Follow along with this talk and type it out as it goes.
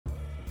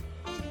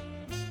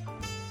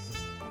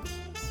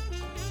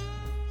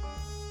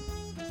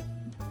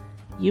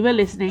You are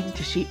listening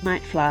to Sheep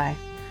Might Fly,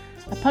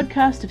 a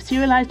podcast of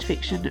serialised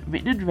fiction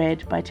written and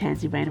read by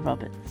Tansy Rayner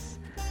Roberts.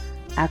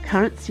 Our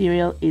current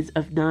serial is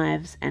Of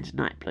Knives and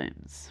Night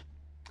Blooms.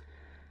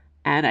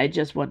 And I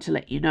just want to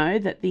let you know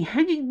that the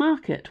Hanging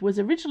Market was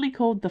originally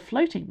called the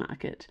Floating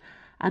Market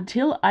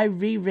until I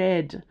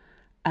reread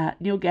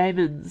Neil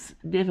Gaiman's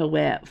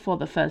Neverwhere for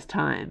the first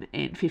time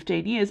in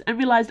 15 years and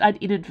realised I'd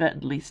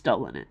inadvertently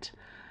stolen it.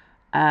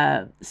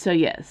 So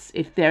yes,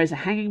 if there is a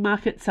hanging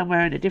market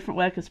somewhere in a different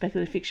work of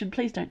speculative fiction,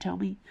 please don't tell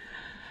me.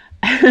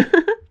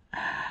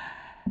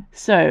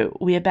 So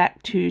we are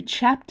back to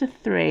Chapter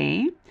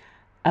 3,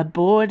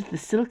 Aboard the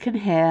Silken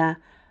Hare,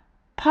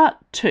 Part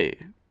 2.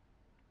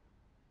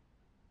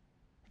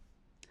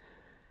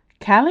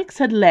 Calix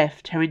had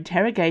left her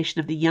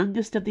interrogation of the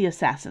youngest of the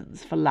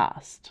assassins for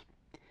last.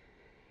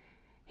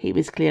 He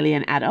was clearly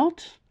an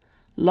adult,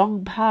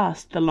 long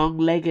past the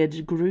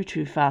long-legged,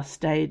 grew-too-fast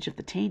stage of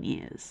the teen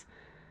years,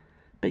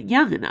 but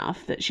young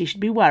enough that she should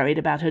be worried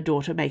about her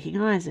daughter making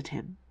eyes at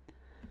him.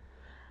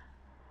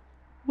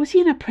 Was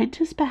he an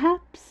apprentice,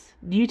 perhaps,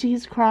 new to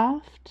his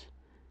craft?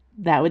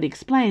 That would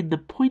explain the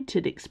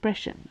pointed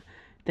expression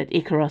that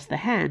Icaros the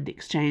Hand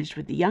exchanged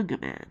with the younger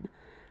man,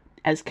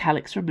 as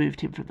Calix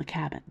removed him from the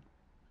cabin.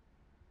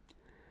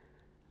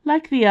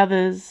 Like the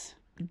others,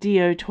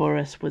 Dio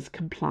Taurus was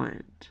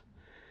compliant.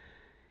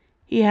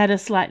 He had a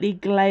slightly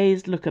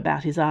glazed look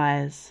about his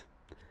eyes,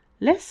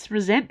 less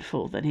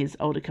resentful than his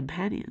older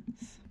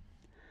companions.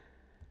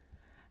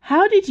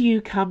 "How did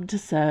you come to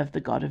serve the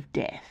god of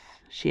death?"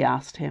 she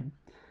asked him,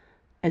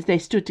 as they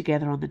stood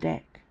together on the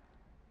deck.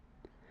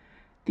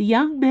 The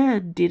young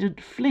man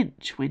didn't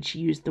flinch when she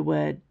used the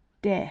word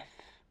death.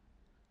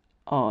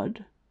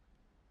 Odd.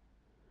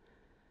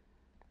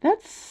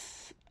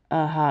 "That's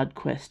a hard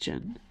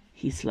question,"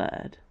 he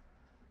slurred.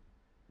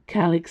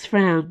 Calix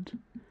frowned.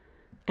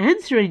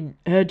 Answering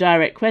her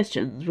direct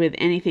questions with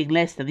anything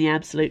less than the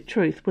absolute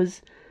truth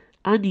was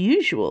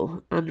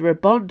unusual under a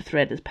bond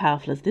thread as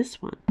powerful as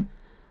this one.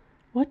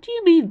 "What do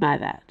you mean by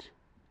that?"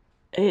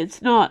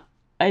 "It's not...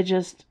 I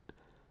just...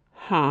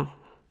 Huh."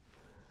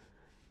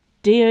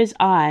 Dio's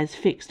eyes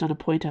fixed on a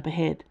point up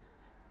ahead.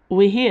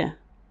 "We're here,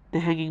 the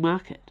Hanging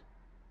Market."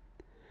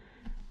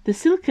 The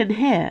silken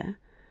hare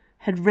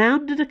had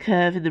rounded a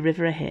curve in the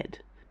river ahead,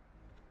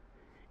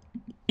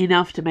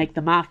 enough to make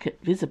the market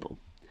visible.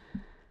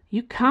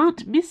 You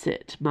can't miss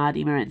it,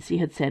 Mardi Morency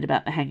had said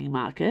about the Hanging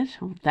Market.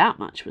 That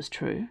much was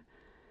true.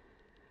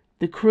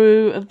 The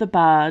crew of the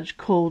barge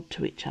called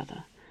to each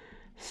other,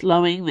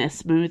 slowing their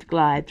smooth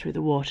glide through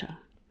the water.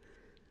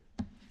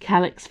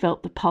 Calix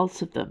felt the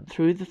pulse of them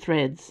through the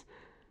threads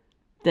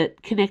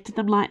that connected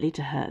them lightly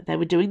to her. They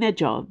were doing their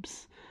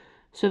jobs,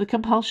 so the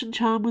compulsion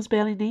charm was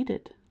barely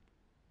needed.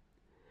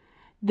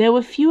 There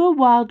were fewer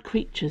wild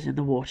creatures in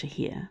the water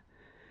here.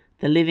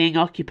 The living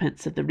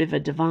occupants of the River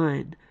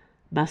Divine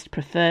must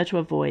prefer to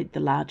avoid the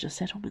larger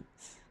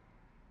settlements.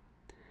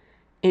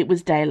 It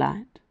was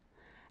daylight,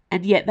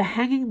 and yet the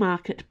Hanging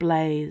Market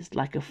blazed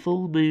like a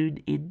full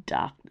moon in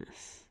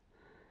darkness.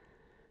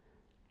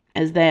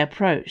 As they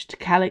approached,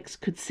 Calix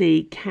could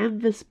see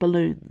canvas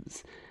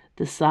balloons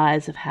the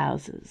size of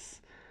houses,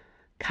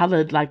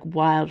 coloured like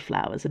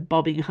wildflowers and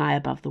bobbing high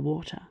above the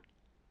water.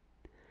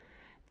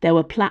 There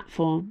were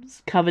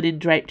platforms covered in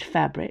draped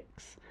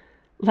fabrics,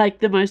 like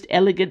the most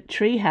elegant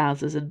tree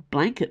houses and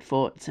blanket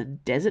forts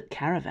and desert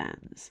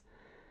caravans.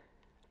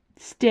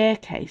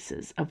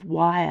 Staircases of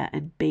wire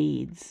and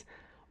beads,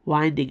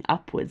 winding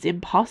upwards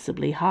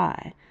impossibly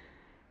high,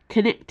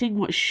 connecting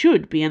what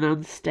should be an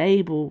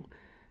unstable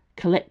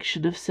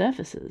collection of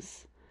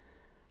surfaces.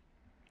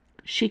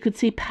 She could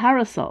see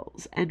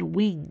parasols and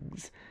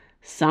wings,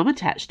 some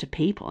attached to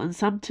people and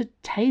some to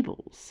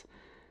tables.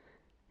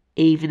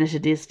 Even at a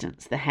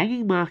distance, the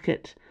Hanging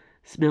Market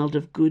smelled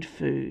of good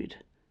food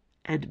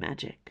and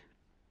magic.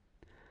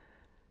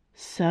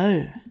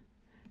 So,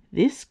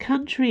 this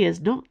country is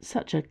not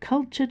such a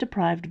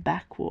culture-deprived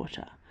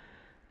backwater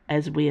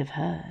as we have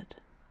heard.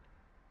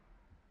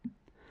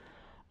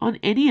 On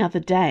any other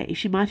day,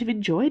 she might have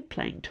enjoyed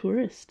playing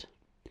tourist.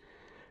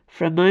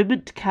 For a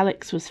moment,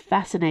 Calix was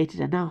fascinated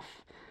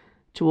enough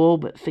to all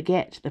but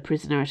forget the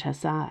prisoner at her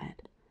side.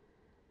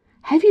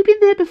 "Have you been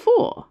there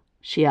before?"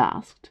 she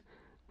asked,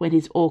 when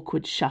his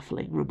awkward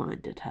shuffling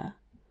reminded her.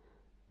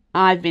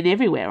 "I've been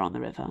everywhere on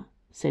the river,"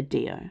 said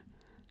Dio,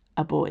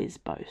 a boy's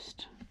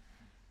boast.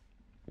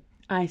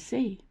 "I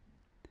see."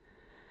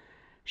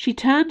 She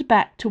turned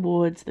back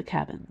towards the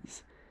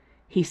cabins.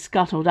 He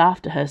scuttled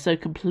after her so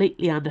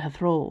completely under her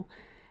thrall,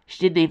 she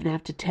didn't even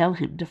have to tell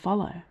him to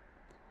follow.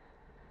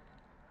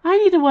 "I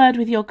need a word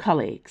with your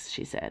colleagues,"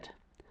 she said.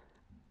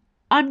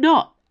 "I'm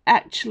not,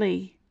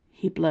 actually,"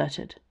 he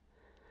blurted,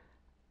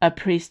 "a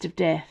priest of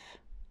death,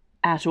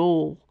 at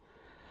all.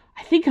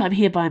 I think I'm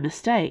here by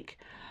mistake.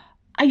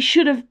 I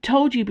should have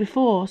told you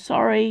before,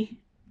 sorry."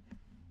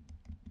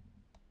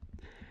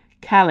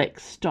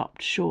 Calix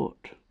stopped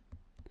short.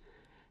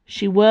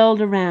 She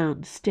whirled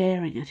around,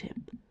 staring at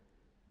him.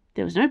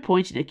 There was no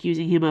point in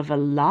accusing him of a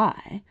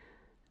lie,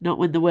 not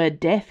when the word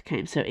death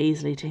came so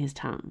easily to his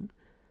tongue.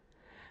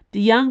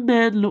 The young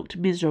man looked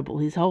miserable,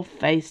 his whole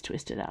face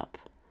twisted up.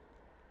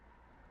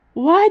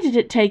 "Why did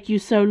it take you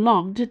so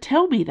long to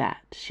tell me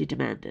that?" she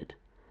demanded.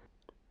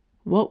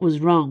 What was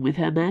wrong with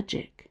her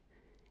magic?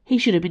 He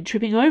should have been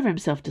tripping over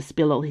himself to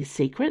spill all his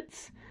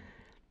secrets.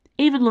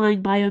 Even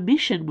lying by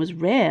omission was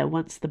rare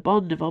once the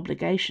bond of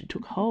obligation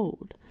took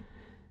hold.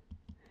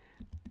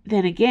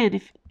 Then again,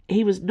 if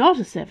he was not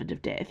a servant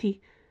of death,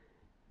 he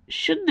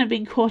shouldn't have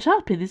been caught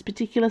up in this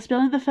particular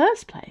spell in the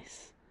first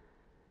place.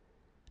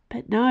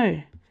 But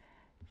no,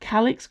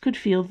 Calix could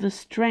feel the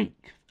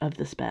strength of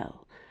the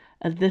spell,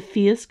 of the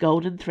fierce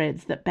golden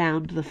threads that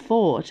bound the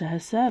 4 to her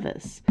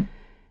service.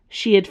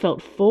 She had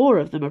felt 4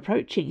 of them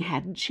approaching,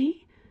 hadn't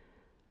she?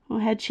 Or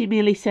had she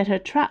merely set her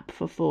trap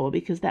for 4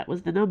 because that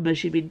was the number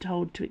she'd been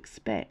told to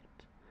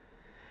expect?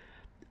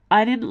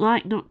 "I didn't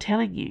like not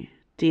telling you,"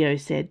 Dio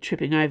said,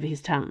 tripping over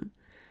his tongue.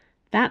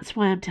 "That's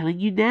why I'm telling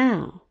you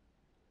now."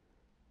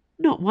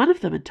 Not one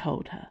of them had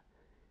told her.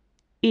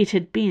 It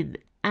had been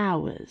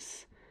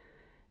hours.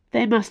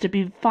 They must have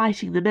been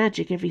fighting the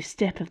magic every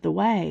step of the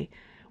way,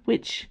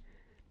 which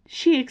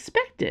she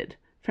expected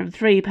from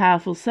 3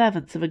 powerful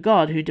servants of a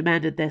god who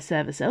demanded their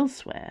service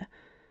elsewhere.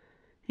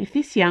 If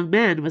this young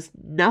man was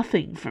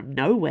nothing from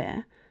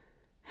nowhere,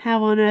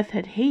 how on earth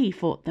had he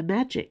fought the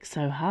magic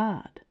so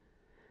hard?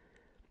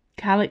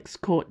 Calix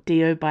caught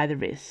Dio by the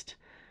wrist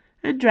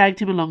and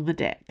dragged him along the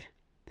deck.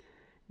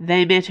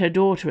 They met her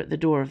daughter at the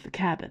door of the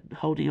cabin,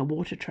 holding a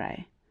water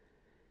tray.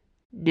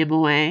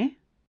 "Nimue,"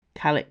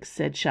 Calix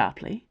said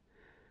sharply.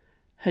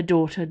 Her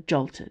daughter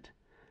jolted.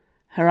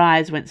 Her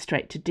eyes went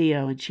straight to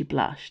Dio, and she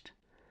blushed.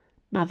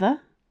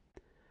 "Mother?"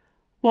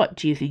 "What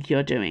do you think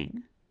you're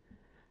doing?"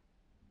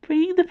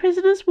 "Bringing the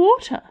prisoners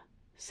water,"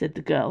 said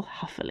the girl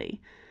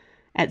huffily.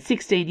 At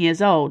 16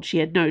 years old, she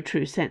had no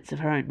true sense of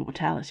her own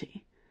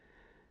mortality.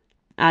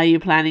 "Are you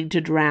planning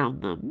to drown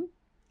them?"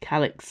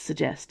 Calix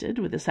suggested,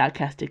 with a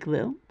sarcastic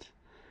lilt.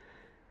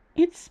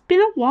 "It's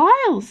been a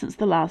while since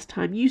the last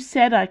time you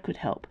said I could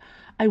help.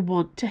 I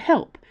want to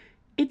help.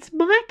 It's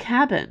my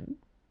cabin."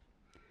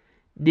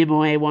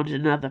 Nimue wanted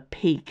another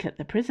peek at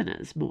the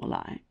prisoners, more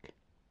like.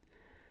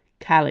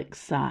 Calix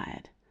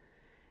sighed.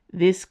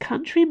 This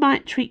country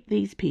might treat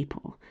these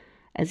people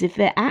as if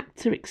their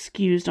acts are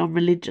excused on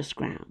religious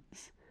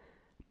grounds.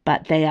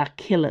 But they are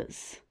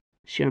killers,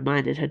 she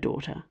reminded her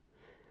daughter.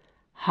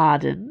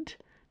 Hardened,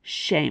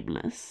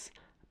 shameless,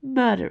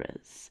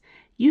 murderers.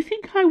 You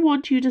think I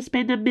want you to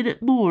spend a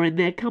minute more in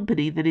their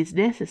company than is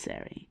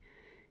necessary,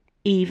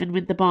 even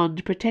with the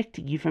bond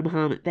protecting you from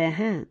harm at their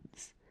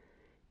hands?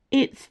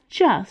 "It's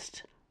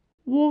just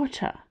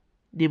water,"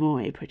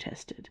 Nimue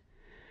protested.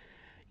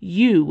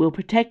 "You will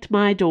protect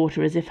my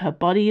daughter as if her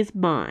body is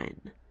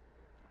mine,"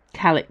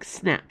 Calix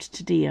snapped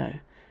to Dio,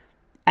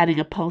 adding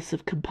a pulse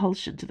of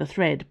compulsion to the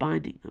thread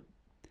binding them.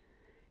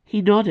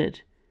 He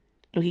nodded,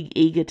 looking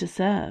eager to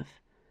serve.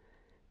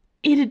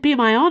 "It'd be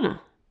my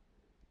honour."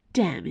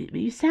 Damn him,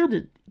 he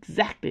sounded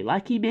exactly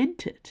like he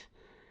meant it.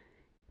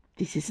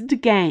 "This isn't a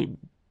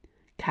game,"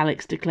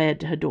 Calix declared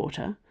to her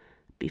daughter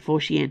before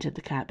she entered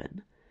the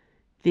cabin.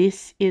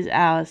 "This is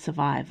our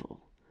survival.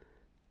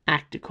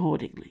 Act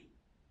accordingly."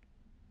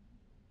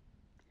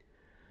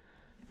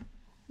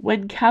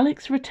 When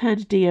Calix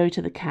returned Dio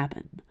to the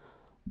cabin,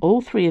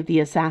 all 3 of the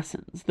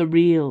assassins, the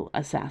real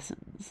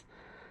assassins,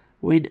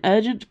 were in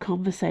urgent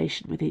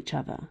conversation with each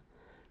other,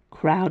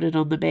 crowded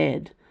on the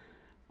bed,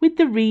 with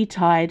the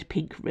retied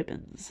pink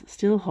ribbons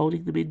still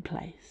holding them in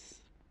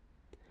place.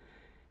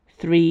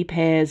 3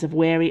 pairs of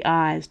wary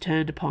eyes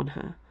turned upon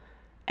her,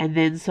 and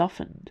then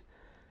softened,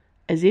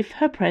 as if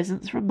her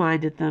presence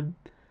reminded them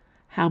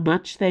how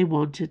much they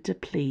wanted to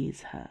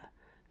please her,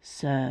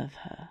 serve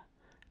her,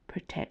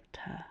 protect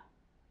her.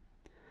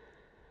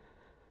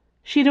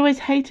 She had always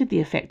hated the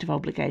effect of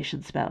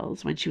obligation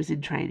spells when she was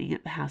in training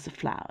at the House of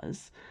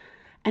Flowers,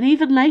 and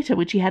even later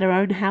when she had her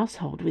own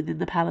household within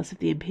the Palace of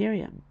the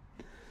Imperium.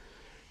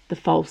 The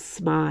false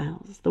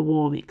smiles, the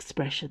warm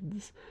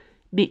expressions,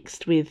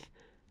 mixed with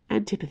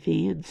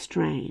antipathy and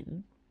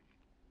strain.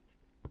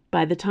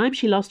 By the time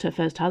she lost her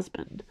first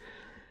husband,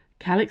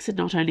 Calix had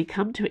not only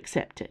come to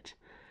accept it,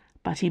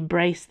 but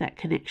embrace that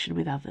connection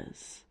with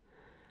others.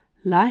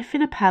 Life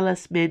in a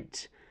palace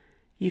meant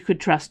you could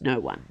trust no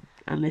one,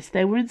 unless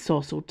they were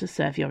ensorcelled to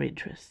serve your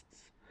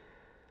interests.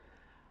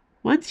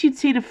 Once you'd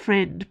seen a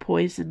friend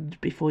poisoned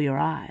before your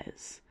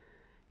eyes,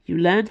 you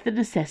learned the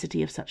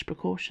necessity of such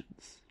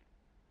precautions.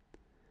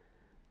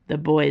 "The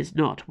boy's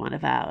not one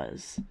of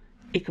ours,"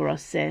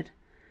 Icaros said,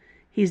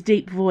 his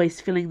deep voice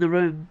filling the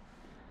room.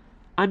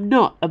 "I'm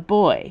not a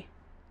boy,"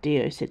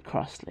 Dio said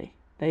crossly.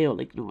 They all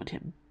ignored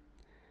him.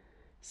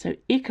 So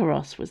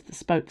Icaros was the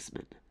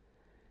spokesman.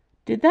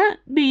 Did that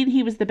mean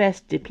he was the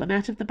best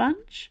diplomat of the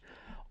bunch?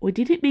 Or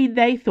did it mean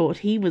they thought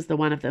he was the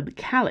one of them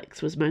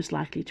Calix was most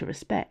likely to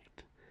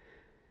respect?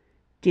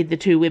 Did the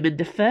 2 women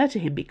defer to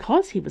him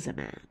because he was a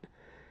man?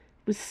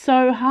 It was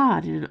so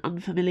hard in an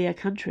unfamiliar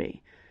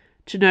country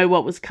to know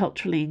what was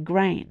culturally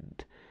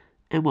ingrained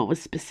and what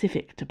was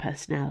specific to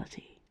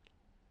personality.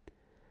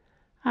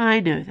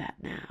 "I know that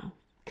now,"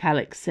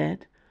 Calix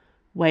said,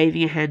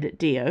 waving a hand at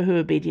Dio, who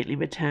obediently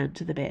returned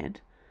to the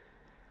bed.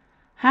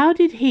 "How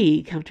did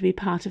he come to be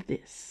part of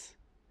this?"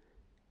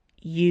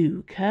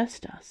 "You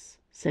cursed us,"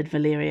 said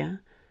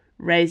Valeria,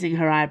 raising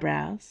her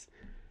eyebrows.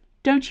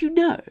 "Don't you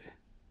know?"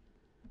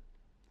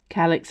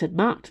 Calix had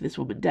marked this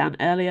woman down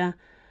earlier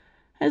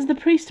as the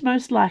priest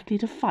most likely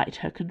to fight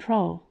her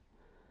control,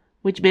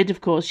 which meant, of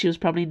course, she was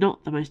probably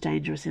not the most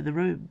dangerous in the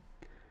room.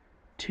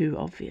 Too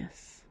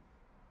obvious.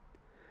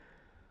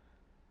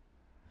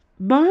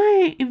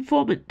 "My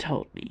informant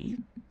told me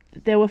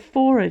that there were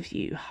 4 of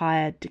you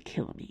hired to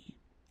kill me,"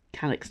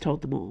 Calix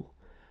told them all.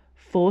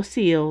 4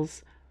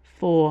 seals,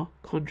 4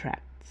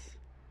 contracts.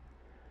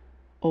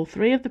 All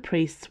 3 of the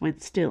priests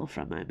went still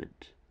for a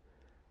moment.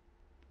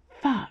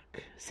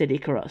 "Fuck," said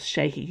Icaros,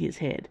 shaking his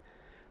head.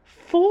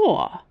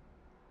 4!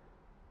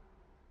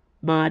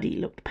 Mardi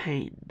looked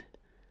pained.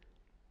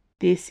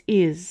 "This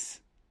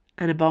is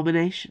an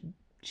abomination,"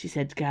 she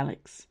said to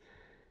Calix.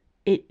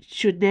 "It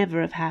should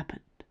never have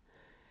happened.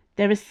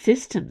 There are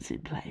systems in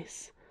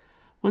place.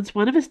 Once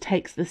one of us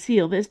takes the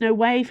seal, there's no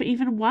way for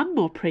even one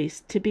more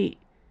priest to be—"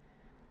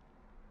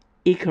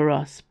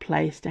 Icaros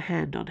placed a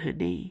hand on her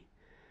knee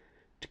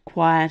to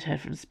quiet her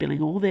from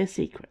spilling all their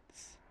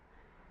secrets.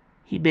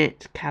 He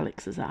met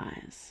Calix's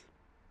eyes.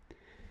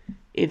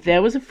 "If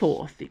there was a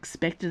 4th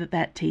expected at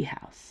that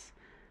tea-house,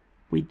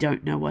 we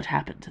don't know what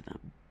happened to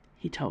them,"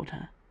 he told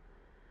her.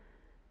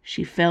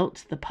 She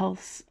felt the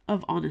pulse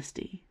of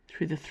honesty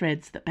through the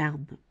threads that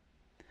bound them.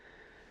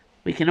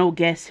 "We can all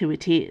guess who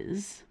it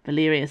is,"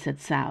 Valeria said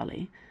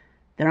sourly.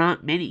 "There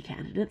aren't many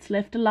candidates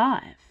left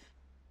alive."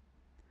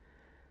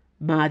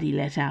 Mardi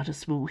let out a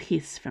small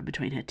hiss from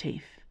between her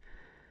teeth.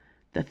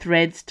 The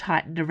threads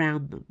tightened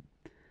around them.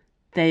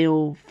 They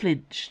all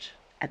flinched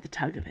at the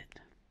tug of it.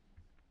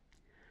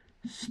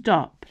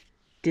 "Stop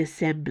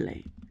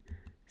dissembling,"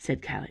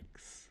 said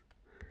Calix.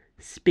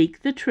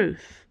 "Speak the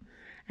truth,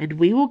 and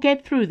we will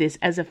get through this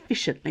as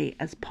efficiently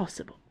as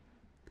possible."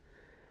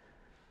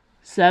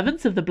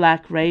 "Servants of the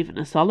Black Raven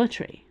are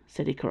solitary,"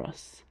 said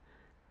Icaros.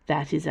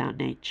 "That is our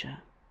nature.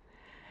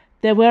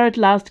 There were at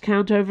last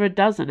count over a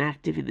dozen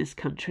active in this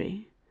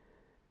country.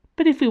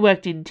 But if we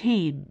worked in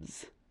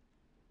teams—"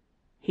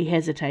 He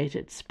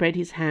hesitated, spread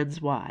his hands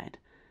wide.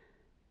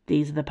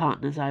 "These are the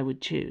partners I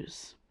would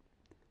choose."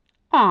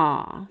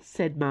 "Ah,"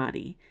 said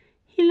Mardi,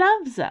 "he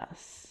loves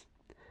us."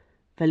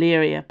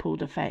 Valeria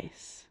pulled a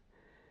face.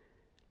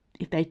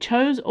 "If they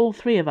chose all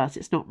 3 of us,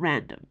 it's not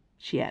random,"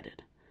 she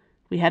added.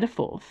 "We had a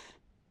 4th,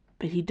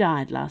 but he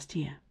died last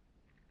year."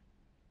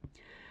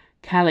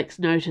 Calix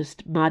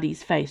noticed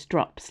Mardi's face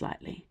drop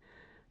slightly.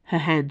 Her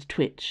hand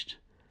twitched,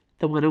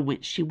 the one on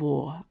which she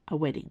wore a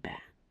wedding band.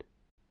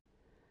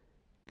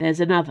 "There's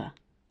another,"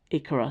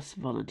 Icaros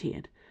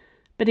volunteered,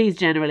 "but he's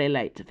generally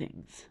late to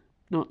things.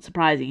 Not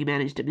surprising he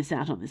managed to miss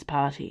out on this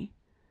party."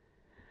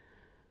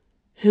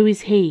 "Who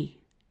is he?"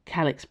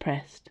 Calix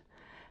pressed.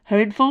 Her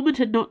informant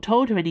had not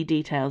told her any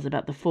details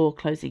about the 4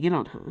 closing in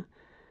on her,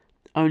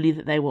 only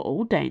that they were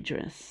all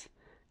dangerous,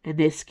 and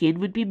their skin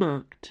would be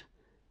marked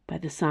by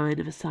the sign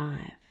of a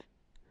scythe.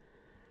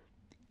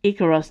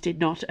 Icaros did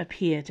not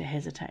appear to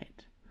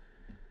hesitate.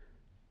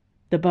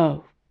 "The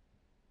bow."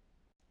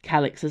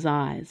 Calix's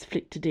eyes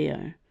flicked to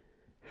Dio.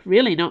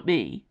 "Really not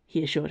me,"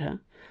 he assured her.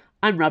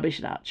 "I'm rubbish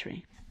at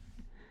archery."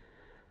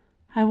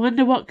 "I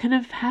wonder what can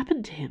have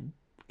happened to him,"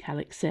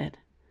 Calix said.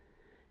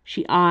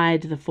 She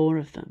eyed the 4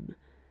 of them,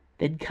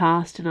 then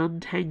cast an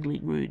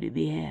untangling rune in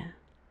the air.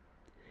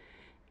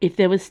 If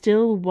there was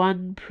still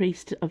one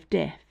priest of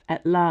death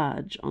at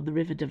large on the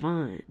River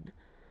Divine,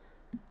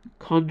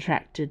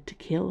 contracted to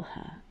kill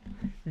her,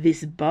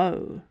 this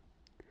bow,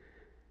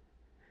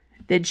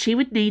 then she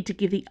would need to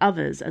give the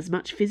others as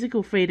much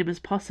physical freedom as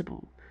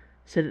possible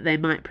so that they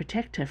might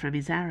protect her from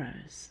his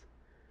arrows.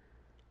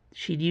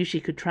 She knew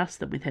she could trust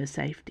them with her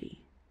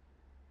safety.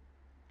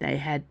 They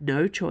had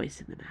no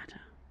choice in the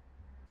matter.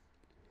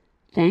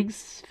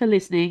 Thanks for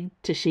listening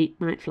to Sheep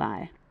Might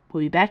Fly.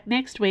 We'll be back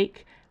next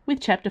week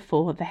with Chapter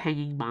 4, The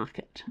Hanging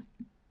Market.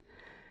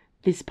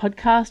 This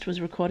podcast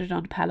was recorded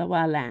on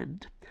Palawa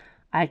land.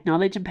 I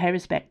acknowledge and pay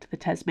respect to the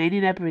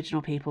Tasmanian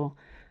Aboriginal people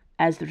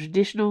as the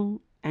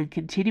traditional and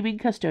continuing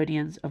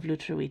custodians of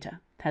Lutruwita,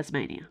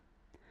 Tasmania.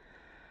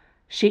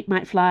 Sheep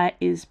Might Fly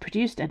is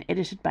produced and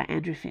edited by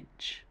Andrew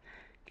Finch.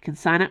 You can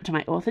sign up to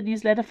my author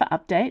newsletter for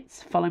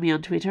updates. Follow me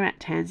on Twitter at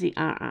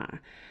TansyRR.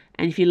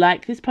 And if you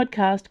like this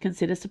podcast,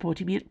 consider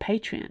supporting me at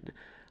Patreon,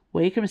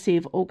 where you can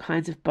receive all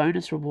kinds of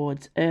bonus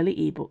rewards, early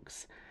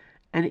ebooks,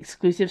 and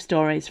exclusive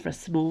stories for a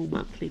small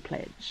monthly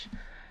pledge.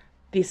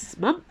 This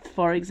month,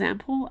 for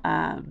example,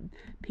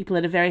 people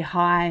at a very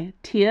high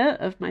tier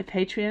of my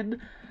Patreon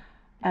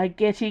are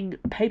getting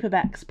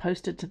paperbacks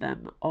posted to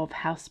them of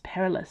House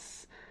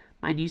Perilous,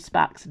 my new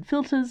Sparks and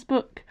Filters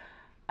book,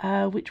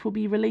 which will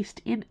be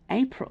released in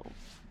April.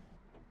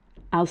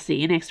 I'll see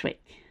you next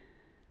week.